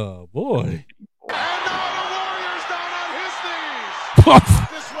 Oh, boy. And now the Warrior's down on his knees. What?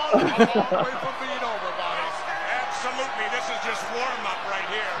 This one a long way from being over, buddies. Absolutely. This is just warm-up right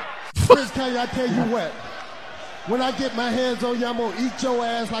here. Chris Kelly, I tell you what. When I get my hands on you, I'm going to eat your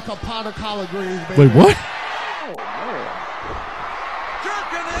ass like a pot of collard greens, baby. Wait, what? Oh, man.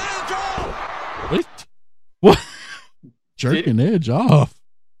 Jerking the edge off. Wait. What? Jerking edge off.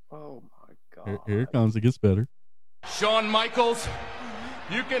 Oh, my God. Here it comes. It gets better. Shawn Michaels,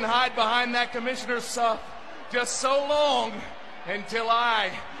 you can hide behind that commissioner's stuff just so long until I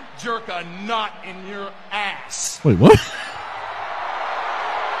jerk a knot in your ass. Wait, what?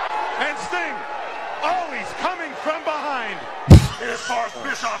 And Sting, always coming from behind. And as far as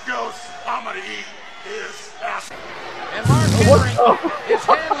Bischoff goes, I'm gonna eat his ass. And Mark Henry is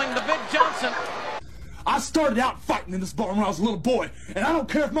handling the Big Johnson. I started out fighting in this barn when I was a little boy, and I don't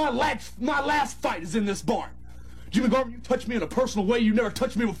care if my last fight is in this barn. Jimmy Garvin, you touched me in a personal way you never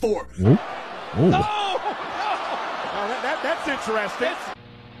touched me before. Oh. That's interesting.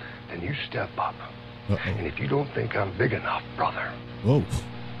 Then you step up. Uh-oh. And if you don't think I'm big enough, brother, Whoa.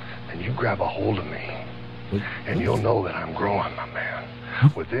 then you grab a hold of me. Wait, And you'll know that I'm growing, my man.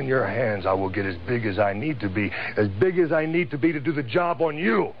 Within your hands, I will get as big as I need to be. As big as I need to be to do the job on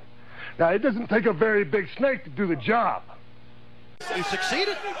you. Now, it doesn't take a very big snake to do the job. He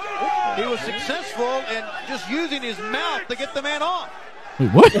succeeded. He was successful in just using his mouth to get the man off. Wait,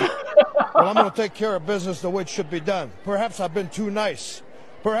 what? Well, I'm going to take care of business the way it should be done. Perhaps I've been too nice.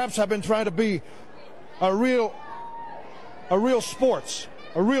 Perhaps I've been trying to be a real sports,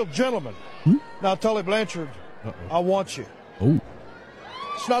 a real gentleman. Now, Tully Blanchard, I want you. Oh.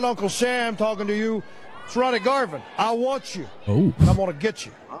 It's not Uncle Sam talking to you. It's Ronnie Garvin. I want you. Oh. And I'm going to get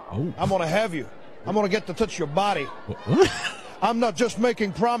you. Oh. I'm going to have you. I'm going to get to touch your body. What? I'm not just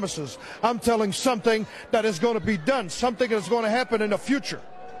making promises. I'm telling something that is going to be done, something that's going to happen in the future.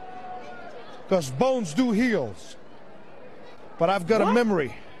 Because bones do heal. But I've got a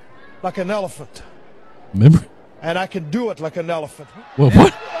memory like an elephant. Remember? And I can do it like an elephant. Well,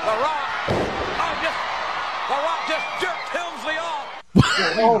 what? The Rock just jerked Helmsley off.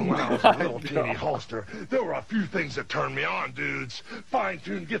 Even when I was a little teeny holster, there were a few things that turned me on, dudes.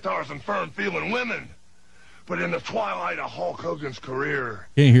 Fine-tuned guitars and firm-feeling women. But in the twilight of Hulk Hogan's career,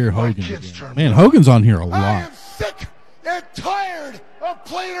 Can't hear my Hogan kids again. turned Man, me Hogan's on here a I lot. am sick and tired of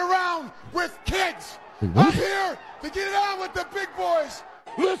playing around with kids. Wait, what? I'm here to get it on with the big boys.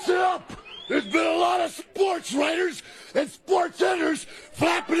 Listen up! There's been a lot of sports writers and sports editors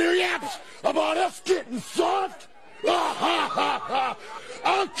flapping their yaps about us getting soft.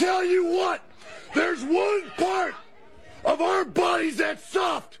 I'll tell you what, there's one part of our bodies that's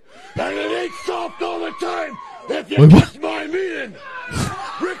soft, and it ain't soft all the time, if you Wait, what? catch my meaning.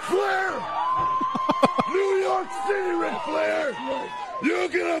 Ric Flair! New York City, Ric Flair! You're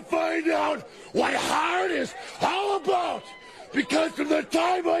gonna find out what hard is all about. Because from the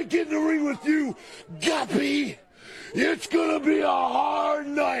time I get in the ring with you, Guppy, it's gonna be a hard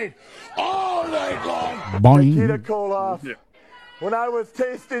night, all night long. Boing. Nikita Koloff, when I was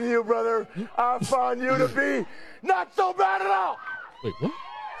tasting you, brother, I found you to be not so bad at all. Wait, what?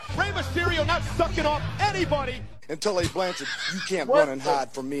 Rey Mysterio not sucking off anybody. And Tully Blanchard, you can't run and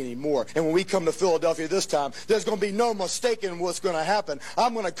hide from me anymore. And when we come to Philadelphia this time, there's going to be no mistaking what's going to happen.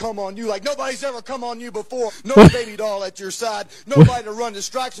 I'm going to come on you like nobody's ever come on you before. No baby doll at your side. Nobody to run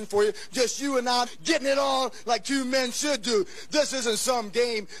distraction for you. Just you and I getting it on like two men should do. This isn't some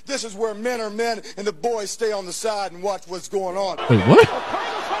game. This is where men are men and the boys stay on the side and watch what's going on. Wait, what? This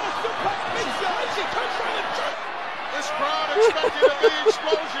crowd expected a big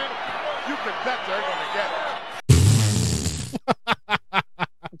explosion. You can bet they're going to get it.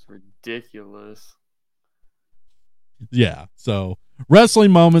 It's ridiculous. Yeah. So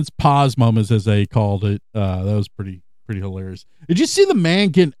wrestling moments, pause moments, as they called it. That was pretty hilarious. Did you see the man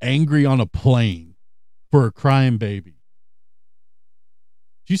getting angry on a plane for a crying baby?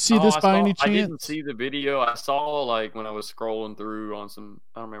 Did you see this by any chance? I didn't see the video. I saw like when I was scrolling through on some,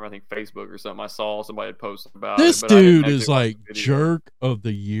 I don't remember, I think Facebook or something. I saw somebody had posted about this it. This dude is like jerk of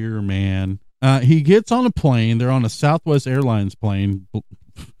the year, man. He gets on a plane. They're on a Southwest Airlines plane.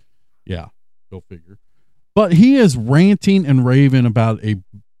 Yeah, go figure. But he is ranting and raving about a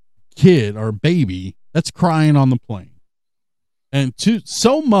kid or baby that's crying on the plane. And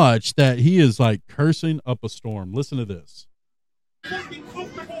so much that he is like cursing up a storm. Listen to this. That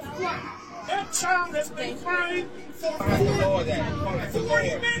child has been crying for 40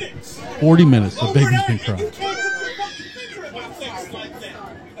 minutes. 40 minutes. The baby's been crying.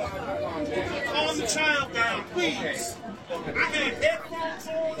 Calm the child down, please.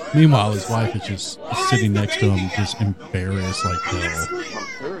 Meanwhile, his wife is just sitting next to him, just embarrassed like hell. You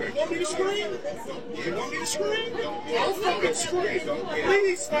want me to scream? You want me to scream? I'll fucking scream.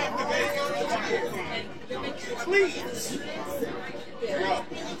 Please stop the baby. Please.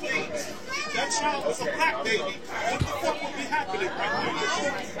 Please. That child was a black baby. What the fuck would be happening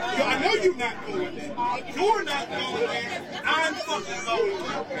right now? I know you're not going there. You're not going there. I'm fucking going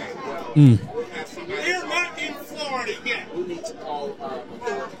there. They're not in Florida yet.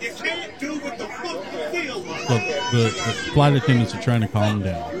 You can't do what the fuck you feel like. Look, the flight attendants are trying to calm him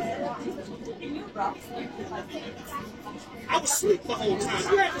down. I was asleep the whole time.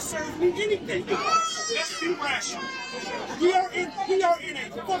 You had to serve me anything. Let's be rational. We are in a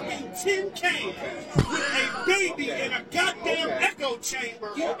fucking tin can with a baby in a goddamn echo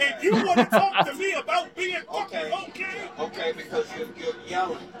chamber, and you want to talk to me about being fucking okay? Okay, because you're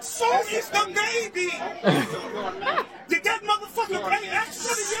yelling. So is the baby. Did that motherfucker pay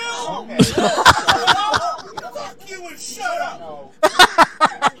extra to yell? Fuck you and shut up.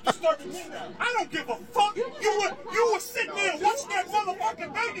 I don't give a fuck. You were sitting there watching that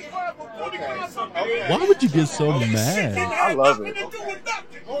motherfucking baby cry for 40 minutes. Why would you get so mad? I love it.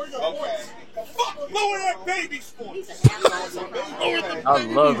 Fuck, lower that baby's voice. I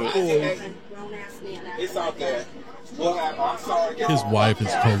love it. It's out there. His wife is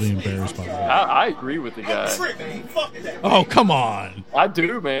totally embarrassed by that. I agree with the guy. Oh, come on. I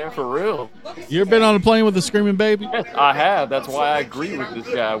do, man, for real. You ever been on a plane with a screaming baby? Yes, I have. That's why I agree with this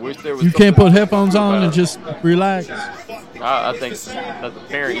guy. I wish there was. You can't put headphones on and just relax. I think as a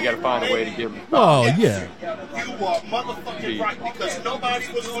parent, you got to find a way to give them. Oh, yeah. You are motherfucking right because nobody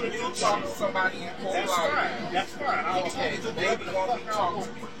was going to do somebody in cold. That's right. That's right. Okay, the baby won't come.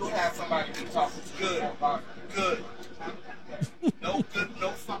 You have somebody be talking good. Good. No good, no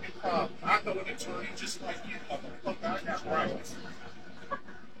fucking problem. I know an attorney just like you, motherfucker. I got rights.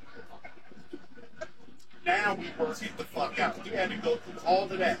 Now we work it the fuck out. We had to go through all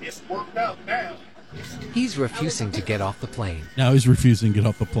of that. It's worked out now. He's refusing to get off the plane. Now he's refusing to get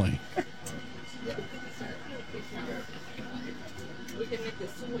off the plane.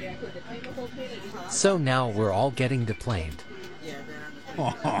 So now we're all getting deplaned.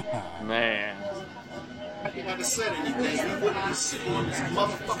 Man. He hadn't said anything. He wouldn't be sitting on this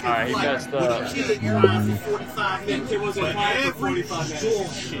motherfucking Alright, he messed up. Kid crying for 45 minutes. It wasn't crying for 45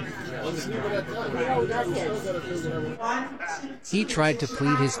 minutes. He tried to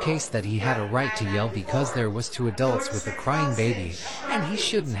plead his case that he had a right to yell because there was two adults with a crying baby, and he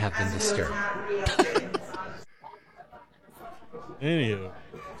shouldn't have been disturbed. Anywho,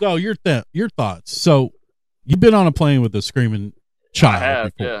 so your thoughts. So you've been on a plane with a screaming child. I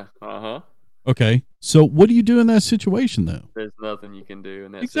have, before. yeah. Uh-huh. Okay, so what do you do in that situation, though? There's nothing you can do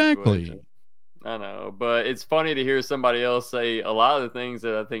in that Exactly. situation. I know, but it's funny to hear somebody else say a lot of the things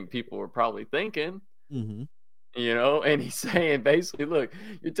that I think people were probably thinking. Mm-hmm. You know, and he's saying basically, look,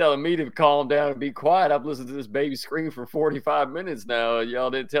 you're telling me to calm down and be quiet. I've listened to this baby scream for 45 minutes now.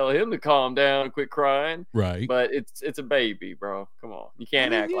 Y'all didn't tell him to calm down and quit crying. Right. But it's a baby, bro. Come on. You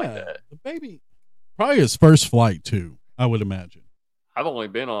can't act like that. The baby. Probably his first flight, too, I would imagine. I've only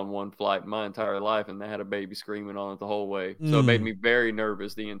been on one flight my entire life, and they had a baby screaming on it the whole way. So it made me very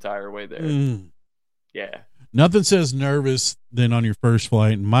nervous the entire way there. Yeah. Nothing says nervous than on your first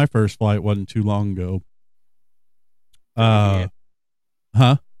flight, and my first flight wasn't too long ago. Huh?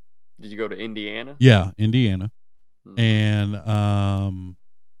 Did you go to Indiana? Yeah, Indiana. And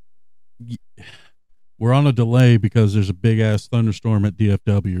we're on a delay because there's a big-ass thunderstorm at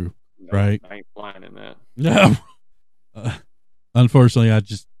DFW, right? I ain't flying in that. No. Unfortunately,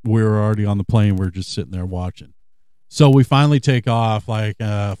 we were already on the plane. We're just sitting there watching. So we finally take off like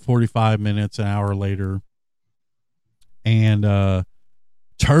 45 minutes, an hour later. And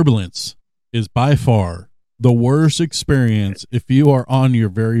turbulence is by far the worst experience if you are on your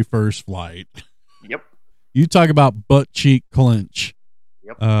very first flight. Yep. You talk about butt cheek clench.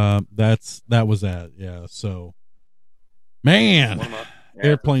 Yep. That was that. Yeah. So, man,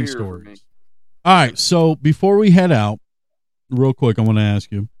 airplane stories. All right. So before we head out, real quick, I want to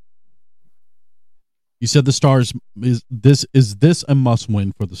ask you. You said the Stars is this a must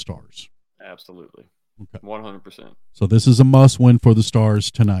win for the Stars? Absolutely. Okay. 100%. So this is a must win for the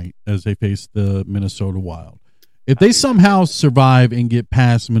Stars tonight as they face the Minnesota Wild. If they somehow survive and get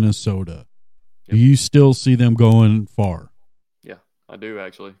past Minnesota, do you still see them going far? Yeah, I do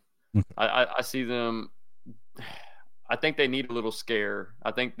actually. Okay. I see them. I think they need a little scare.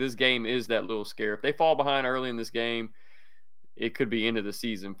 I think this game is that little scare. If they fall behind early in this game, it could be end of the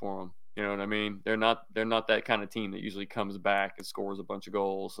season for them. You know what I mean? They're not that kind of team that usually comes back and scores a bunch of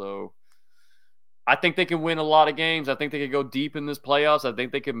goals. So I think they can win a lot of games. I think they could go deep in this playoffs. I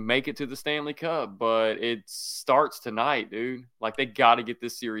think they can make it to the Stanley Cup, but it starts tonight, dude. Like, they got to get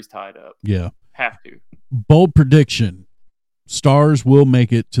this series tied up. Yeah. Have to. Bold prediction. Stars will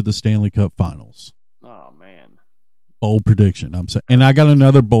make it to the Stanley Cup Finals. Oh, man. Bold prediction, I'm saying. And I got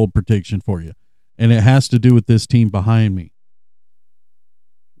another bold prediction for you, and it has to do with this team behind me.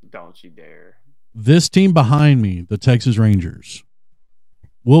 Don't you dare. This team behind me, the Texas Rangers,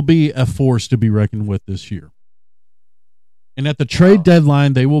 will be a force to be reckoned with this year. And at the trade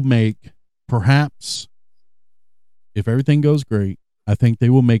deadline, they will make, perhaps, if everything goes great, I think they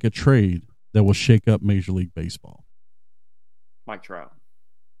will make a trade that will shake up Major League Baseball. Mike Trout.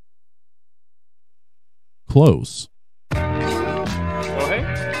 Close.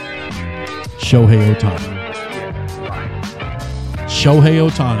 Shohei Ohtani. Shohei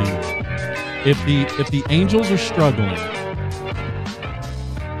Ohtani. If the Angels are struggling,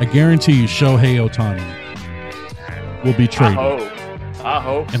 I guarantee you Shohei Ohtani will be traded. I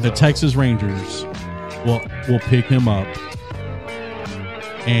hope. And the Texas Rangers will pick him up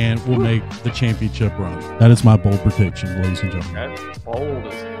and will make the championship run. That is my bold prediction, ladies and gentlemen. That's bold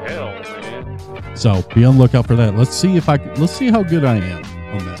as hell, man. So be on the lookout for that. Let's see how good I am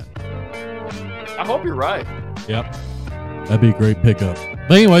on that. I hope you're right. Yep. That'd be a great pickup.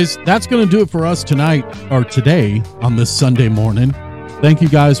 But anyways, that's going to do it for us tonight or today on this Sunday morning. Thank you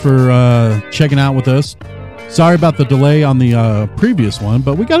guys for checking out with us. Sorry about the delay on the previous one,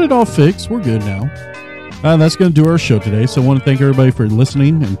 but we got it all fixed. We're good now. That's going to do our show today. So I want to thank everybody for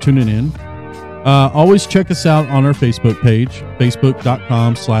listening and tuning in. Always check us out on our Facebook page,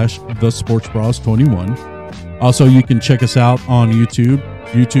 facebook.com/thesportsbras21. Also, you can check us out on YouTube,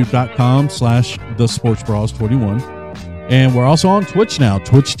 youtube.com/thesportsbras21. And we're also on Twitch now,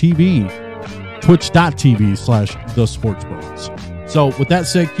 Twitch TV, twitch.tv/thesportsbras. So with that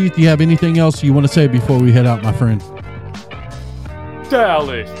said, Keith, do you have anything else you want to say before we head out, my friend?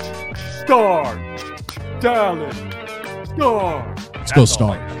 Dallas Stars. Dallas Stars. Let's go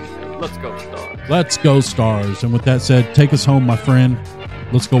Stars. Let's go Stars. Let's go Stars. And with that said, take us home, my friend.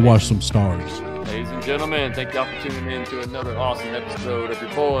 Let's go watch some Stars. Ladies and gentlemen, thank y'all for tuning in to another awesome episode of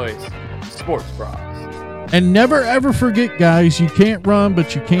your boys, Sports Bras. And never, ever forget, guys, you can't run,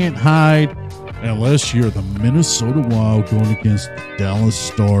 but you can't hide unless you're the Minnesota Wild going against the Dallas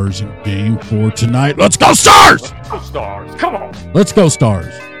Stars in Game 4 tonight. Let's go Stars! Let's go Stars. Come on. Let's go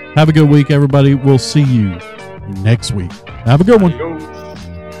Stars. Have a good week, everybody. We'll see you next week. Have a good one. Adios.